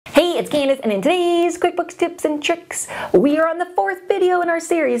Hey, it's Candus, and in today's QuickBooks tips and tricks, we are on the 4th video in our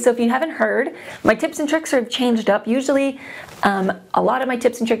series. So if you haven't heard, my tips and tricks have changed up. Usually, a lot of my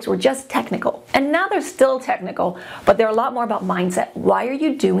tips and tricks were just technical, and now they're still technical, but they're a lot more about mindset. Why are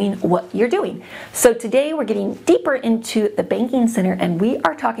you doing what you're doing? So today we're getting deeper into the banking center, and we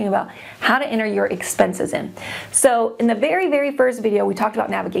are talking about how to enter your expenses in. So in the very first video, we talked about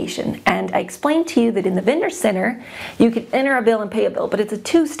navigation, and I explained to you that in the vendor center, you can enter a bill and pay a bill, but it's a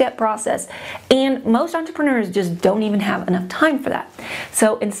two-step process, and most entrepreneurs just don't even have enough time for that.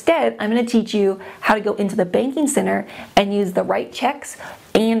 So instead, I'm going to teach you how to go into the banking center and use the right checks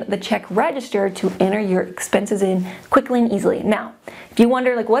and the check register to enter your expenses in quickly and easily. Now, if you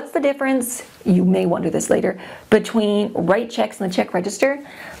wonder, like, what's the difference, you may wonder this later, between write checks and the check register.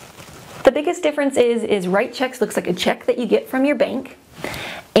 The biggest difference is write checks looks like a check that you get from your bank,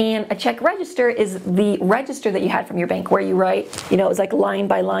 and a check register is the register that you had from your bank, where you write, it was like line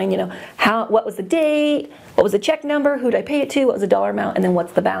by line, what was the date, what was the check number, who did I pay it to, what was the dollar amount, and then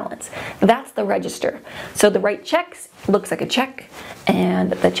what's the balance. That's the register. So the write checks looks like a check,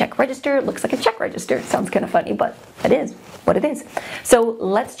 and the check register looks like a check register. It sounds kind of funny, but it is what it is. So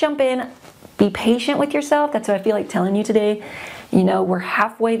let's jump in. Be patient with yourself. That's what I feel like telling you today. We're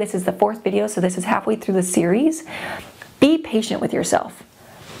halfway. This is the 4th video, so this is halfway through the series. Be patient with yourself.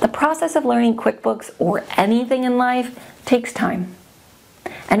 The process of learning QuickBooks or anything in life takes time.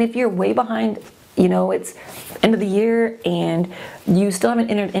 And if you're way behind, it's end of the year and you still haven't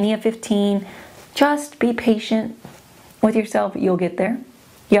entered any of 15, just be patient with yourself. You'll get there.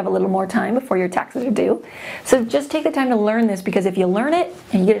 You have a little more time before your taxes are due. So just take the time to learn this, because if you learn it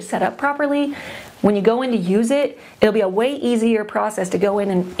and you get it set up properly, when you go in to use it, it'll be a way easier process to go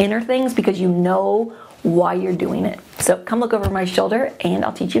in and enter things because you know why you're doing it. So come look over my shoulder and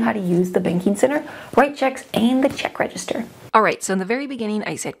I'll teach you how to use the banking center, write checks, and the check register. All right, so in the very beginning,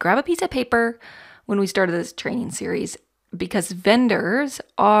 I said grab a piece of paper when we started this training series, because vendors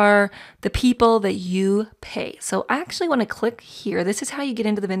are the people that you pay. So I actually want to click here. This is how you get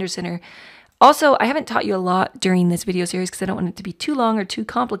into the vendor center. Also, I haven't taught you a lot during this video series because I don't want it to be too long or too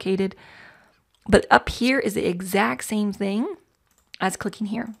complicated. But up here is the exact same thing as clicking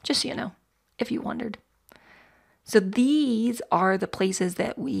here, just so you know, if you wondered. So these are the places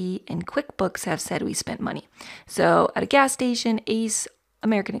that we in QuickBooks have said we spent money. So at a gas station, Ace,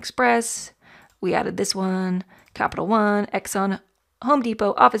 American Express, we added this one, Capital One, Exxon, Home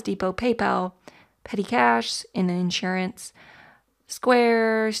Depot, Office Depot, PayPal, Petty Cash, in insurance,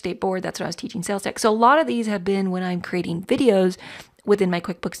 Square, State Board. That's when I was teaching sales tax. So a lot of these have been when I'm creating videos within my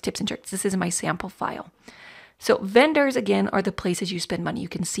QuickBooks tips and tricks. This is my sample file. So vendors, again, are the places you spend money. You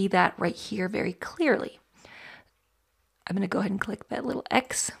can see that right here very clearly. I'm going to go ahead and click that little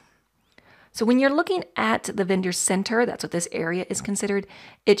X. So when you're looking at the vendor center, that's what this area is considered,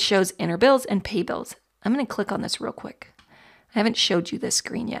 it shows enter bills and pay bills. I'm going to click on this real quick. I haven't showed you this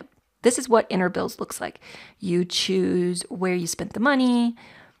screen yet. This is what enter bills looks like. You choose where you spent the money,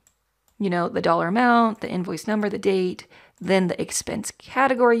 the dollar amount, the invoice number, the date, then the expense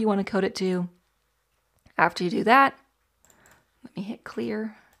category you want to code it to. After you do that, let me hit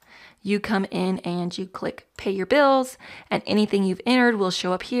clear. You come in and you click pay your bills, and anything you've entered will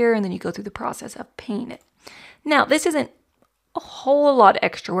show up here, and then you go through the process of paying it. Now, this isn't a whole lot of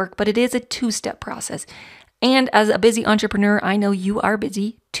extra work, but it is a 2-step process. And as a busy entrepreneur, I know you are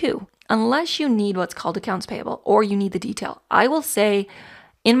busy too. Unless you need what's called accounts payable or you need the detail. I will say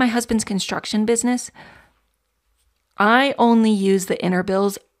in my husband's construction business, I only use the enter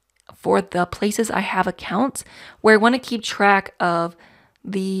bills for the places I have accounts where I want to keep track of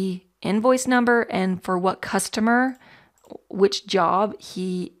the invoice number and for what customer, which job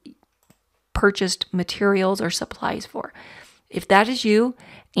he purchased materials or supplies for. If that is you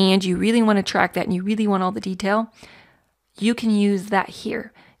and you really want to track that and you really want all the detail, you can use that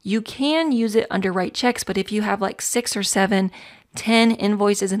here. You can use it under write checks, but if you have like 6 or 7, 10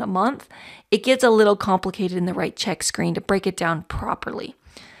 invoices in a month, it gets a little complicated in the write check screen to break it down properly.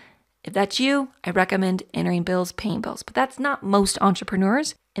 If that's you, I recommend entering bills, paying bills, but that's not most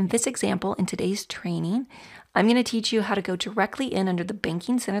entrepreneurs. In this example, in today's training, I'm going to teach you how to go directly in under the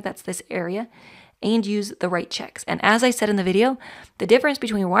banking center, that's this area, and use the write checks. And as I said in the video, the difference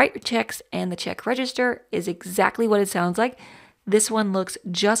between write checks and the check register is exactly what it sounds like. This one looks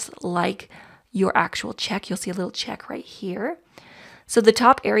just like your actual check. You'll see a little check right here. So the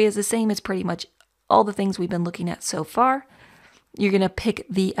top area is the same as pretty much all the things we've been looking at so far. You're going to pick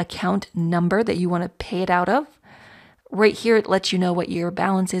the account number that you want to pay it out of. Right here, it lets you know what your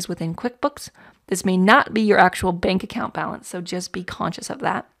balance is within QuickBooks. This may not be your actual bank account balance, so just be conscious of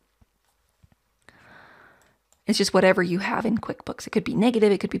that. It's just whatever you have in QuickBooks. It could be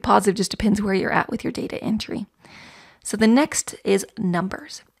negative, it could be positive, just depends where you're at with your data entry. So the next is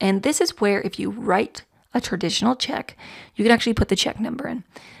numbers. And this is where if you write a traditional check, you can actually put the check number in.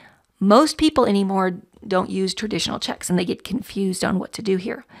 Most people anymore don't use traditional checks and they get confused on what to do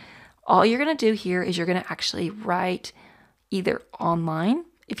here. All you're going to do here is you're going to actually write either online.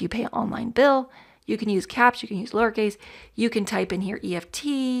 If you pay an online bill, you can use caps, you can use lowercase, you can type in here EFT,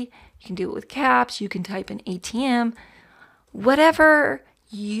 you can do it with caps, you can type in ATM, whatever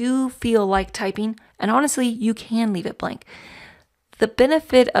you feel like typing. And honestly, you can leave it blank. The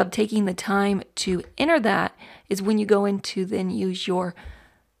benefit of taking the time to enter that is when you go into then use your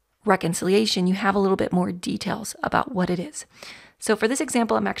reconciliation, you have a little bit more details about what it is. So for this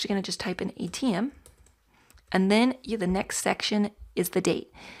example, I'm actually going to just type in ATM. And then the next section is the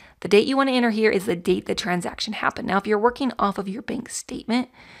date. The date you want to enter here is the date the transaction happened. Now, if you're working off of your bank statement,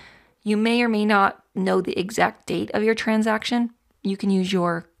 you may or may not know the exact date of your transaction. You can use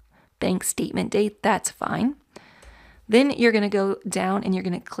your bank statement date. That's fine. Then you're going to go down and you're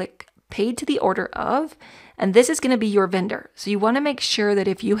going to click paid to the order of, and this is going to be your vendor. So you want to make sure that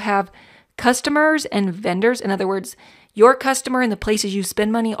if you have customers and vendors, in other words, your customer and the places you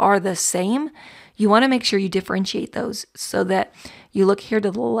spend money are the same, you want to make sure you differentiate those so that you look here to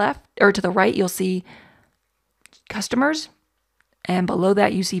the left or to the right, you'll see customers, and below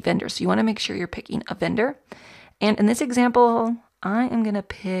that you see vendors. So you want to make sure you're picking a vendor. And in this example, I am going to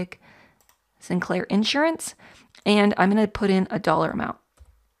pick Sinclair Insurance, and I'm going to put in a dollar amount.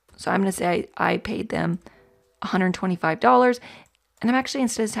 So I'm going to say I paid them $125, and I'm actually,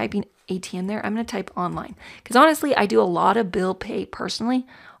 instead of typing ATM there, I'm going to type online. Because honestly, I do a lot of bill pay personally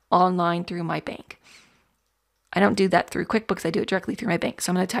online through my bank. I don't do that through QuickBooks. I do it directly through my bank.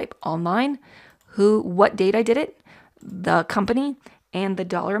 So I'm going to type online, what date I did it, the company, and the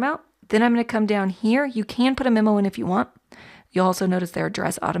dollar amount. Then I'm going to come down here. You can put a memo in if you want. You'll also notice their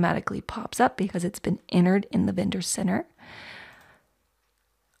address automatically pops up because it's been entered in the vendor center.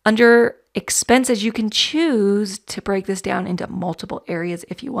 Under expenses, you can choose to break this down into multiple areas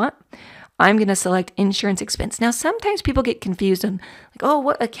if you want. I'm going to select insurance expense. Now, sometimes people get confused and like, oh,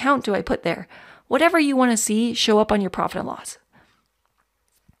 what account do I put there? Whatever you want to see show up on your profit and loss.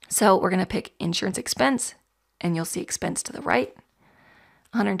 So we're going to pick insurance expense, and you'll see expense to the right,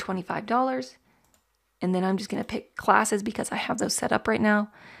 $125. And then I'm just going to pick classes because I have those set up right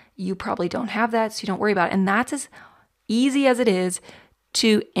now. You probably don't have that, so you don't worry about it. And that's as easy as it is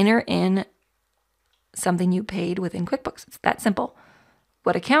to enter in something you paid within QuickBooks. It's that simple.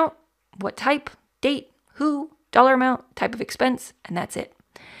 What account, what type, date, who, dollar amount, type of expense, and that's it.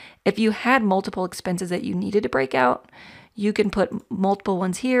 If you had multiple expenses that you needed to break out, you can put multiple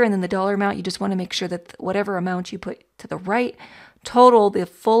ones here, and then the dollar amount, you just want to make sure that whatever amount you put to the right total the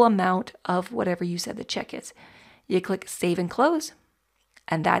full amount of whatever you said the check is. You click Save and Close,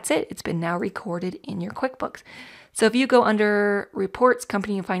 and that's it. It's been now recorded in your QuickBooks. So if you go under Reports,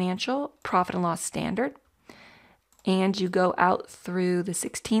 Company and Financial, Profit and Loss Standard, and you go out through the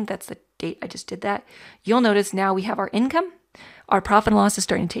 16th, that's the date I just did that, you'll notice now we have our income. Our profit and loss is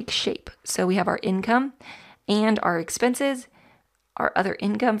starting to take shape. So we have our income and our expenses, our other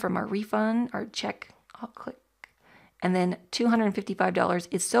income from our refund, our check, I'll click. And then $255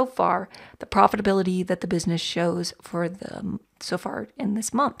 is so far the profitability that the business shows for so far in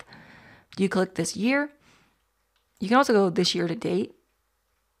this month. You click this year. You can also go this year to date,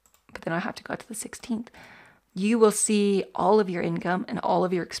 but then I have to go to the 16th. You will see all of your income and all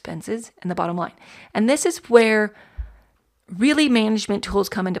of your expenses in the bottom line. And this is where really management tools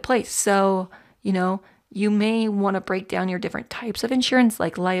come into place. So, you may want to break down your different types of insurance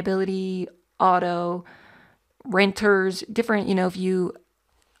like liability, auto, renters, different, if you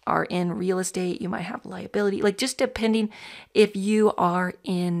are in real estate, you might have liability, like just depending. If you are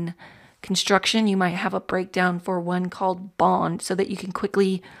in construction, you might have a breakdown for one called bond so that you can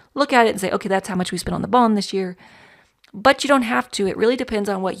quickly look at it and say, okay, that's how much we spent on the bond this year. But you don't have to. It really depends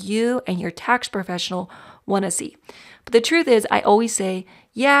on what you and your tax professional want to see. But the truth is, I always say,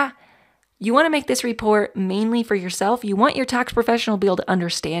 yeah, you want to make this report mainly for yourself. You want your tax professional to be able to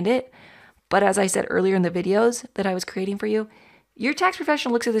understand it. But as I said earlier in the videos that I was creating for you, your tax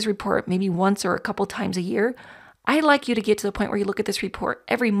professional looks at this report maybe once or a couple times a year. I'd like you to get to the point where you look at this report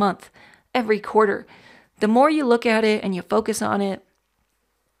every month, every quarter. The more you look at it and you focus on it,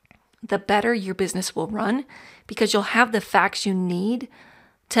 the better your business will run because you'll have the facts you need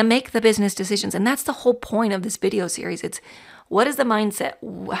to make the business decisions. And that's the whole point of this video series. It's what is the mindset?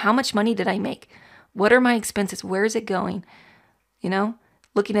 How much money did I make? What are my expenses? Where is it going?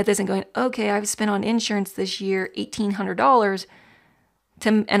 Looking at this and going, okay, I've spent on insurance this year $1,800,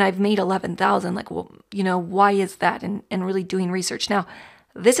 and I've made 11,000. Like, well, why is that? And really doing research. Now,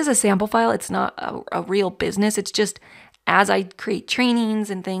 this is a sample file. It's not a real business. It's just as I create trainings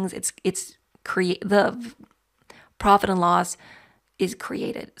and things, it's create the profit and loss is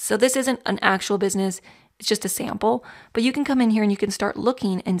created. So this isn't an actual business. It's just a sample, but you can come in here and you can start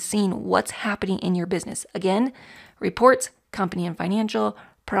looking and seeing what's happening in your business. Again, reports, company and financial,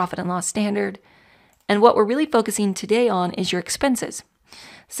 profit and loss standard. And what we're really focusing today on is your expenses.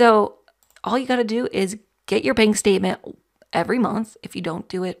 So all you got to do is get your bank statement every month, if you don't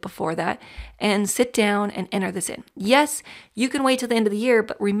do it before that, and sit down and enter this in. Yes, you can wait till the end of the year,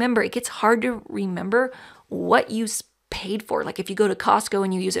 but remember, it gets hard to remember what you paid for. Like if you go to Costco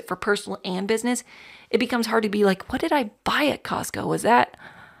and you use it for personal and business, it becomes hard to be like, what did I buy at Costco? Was that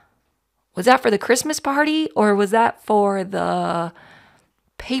for the Christmas party, or was that for the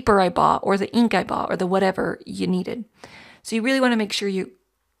paper I bought, or the ink I bought, or the whatever you needed? So you really want to make sure you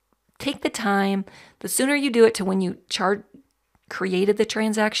take the time. The sooner you do it to when you created the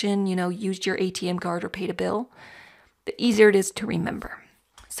transaction, used your ATM card or paid a bill, the easier it is to remember.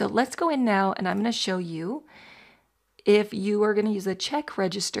 So let's go in now, and I'm going to show you if you are going to use a check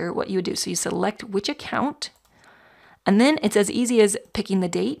register, what you would do. So you select which account, and then it's as easy as picking the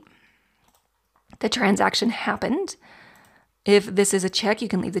date the transaction happened. If this is a check, you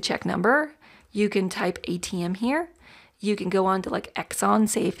can leave the check number. You can type ATM here. You can go on to like Exxon,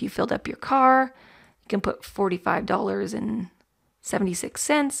 say if you filled up your car, you can put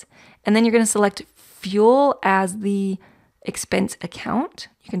 $45.76, and then you're going to select fuel as the expense account.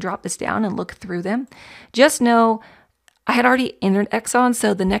 You can drop this down and look through them. Just know I had already entered Exxon,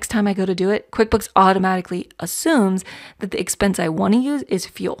 so the next time I go to do it, QuickBooks automatically assumes that the expense I want to use is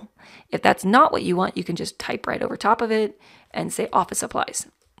fuel. If that's not what you want, you can just type right over top of it and say office supplies.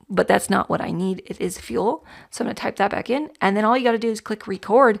 But that's not what I need. It is fuel. So I'm going to type that back in, and then all you got to do is click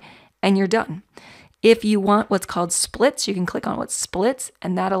record and you're done. If you want what's called splits, you can click on what's splits,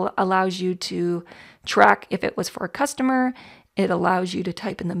 and that allows you to track if it was for a customer. It allows you to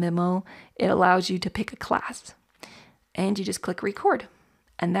type in the memo. It allows you to pick a class. And you just click record.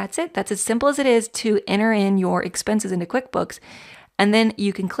 And that's it. That's as simple as it is to enter in your expenses into QuickBooks. And then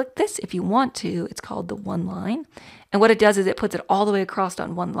you can click this if you want to. It's called the one line. And what it does is it puts it all the way across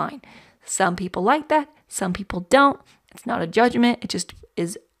on one line. Some people like that. Some people don't. It's not a judgment. It just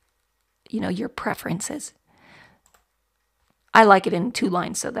is, your preferences. I like it in 2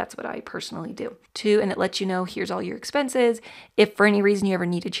 lines, so that's what I personally do. 2, and it lets you know here's all your expenses. If for any reason you ever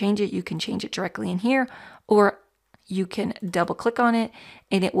need to change it, you can change it directly in here, or you can double click on it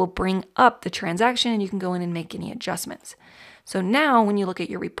and it will bring up the transaction and you can go in and make any adjustments. So now when you look at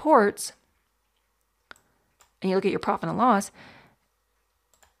your reports and you look at your profit and loss,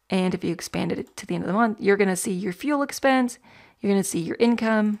 and if you expanded it to the end of the month, you're going to see your fuel expense, you're going to see your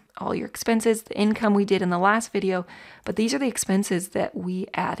income, all your expenses, the income we did in the last video, but these are the expenses that we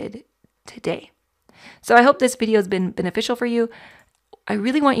added today. So I hope this video has been beneficial for you. I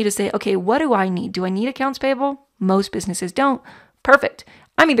really want you to say, okay, what do I need? Do I need accounts payable? Most businesses don't. Perfect.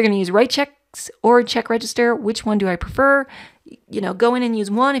 I'm either going to use write checks or check register. Which one do I prefer? Go in and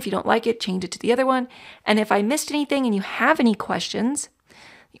use one. If you don't like it, change it to the other one. And if I missed anything and you have any questions,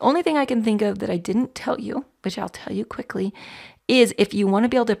 the only thing I can think of that I didn't tell you, which I'll tell you quickly, is if you want to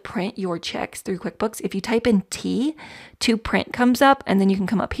be able to print your checks through QuickBooks, if you type in T, to print comes up, and then you can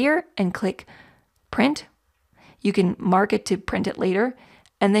come up here and click print. You can mark it to print it later,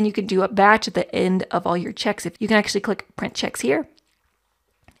 and then you can do a batch at the end of all your checks. If you can actually click print checks here,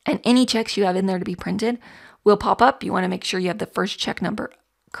 and any checks you have in there to be printed will pop up. You want to make sure you have the first check number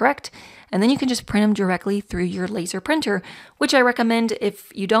correct, and then you can just print them directly through your laser printer, which I recommend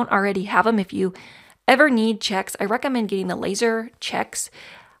if you don't already have them. If you ever need checks, I recommend getting the laser checks.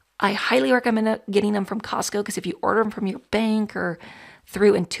 I highly recommend getting them from Costco, because if you order them from your bank or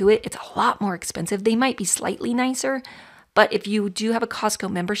through Intuit, it's a lot more expensive. They might be slightly nicer, but if you do have a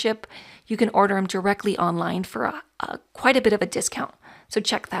Costco membership, you can order them directly online for quite a bit of a discount. So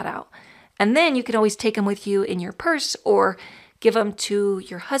check that out. And then you can always take them with you in your purse, or give them to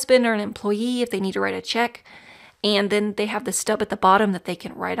your husband or an employee if they need to write a check. And then they have the stub at the bottom that they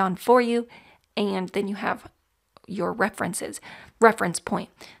can write on for you. And then you have your reference point.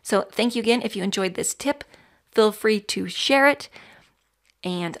 So thank you again. If you enjoyed this tip, feel free to share it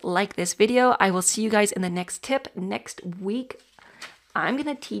and like this video. I will see you guys in the next tip next week. I'm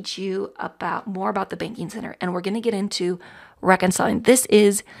going to teach you more about the banking center, and we're going to get into reconciling. This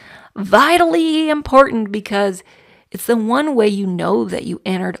is vitally important because it's the one way you know that you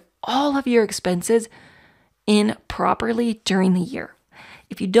entered all of your expenses in properly during the year.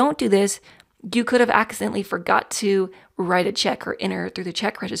 If you don't do this, You could have accidentally forgot to write a check or enter through the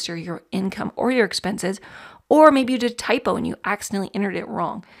check register your income or your expenses, or maybe you did a typo and you accidentally entered it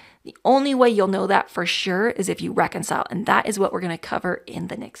wrong. The only way you'll know that for sure is if you reconcile, and that is what we're going to cover in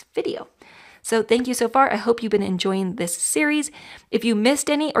the next video. So thank you so far. I hope you've been enjoying this series. If you missed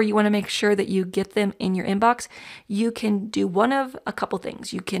any or you want to make sure that you get them in your inbox, you can do one of a couple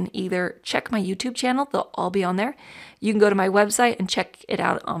things. You can either check my YouTube channel, they'll all be on there. You can go to my website and check it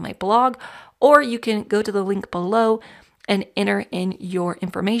out on my blog, or you can go to the link below and enter in your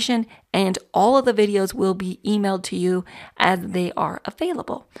information, and all of the videos will be emailed to you as they are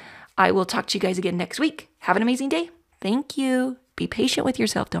available. I will talk to you guys again next week. Have an amazing day. Thank you. Be patient with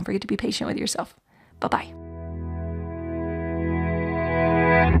yourself. Don't forget to be patient with yourself. Bye-bye.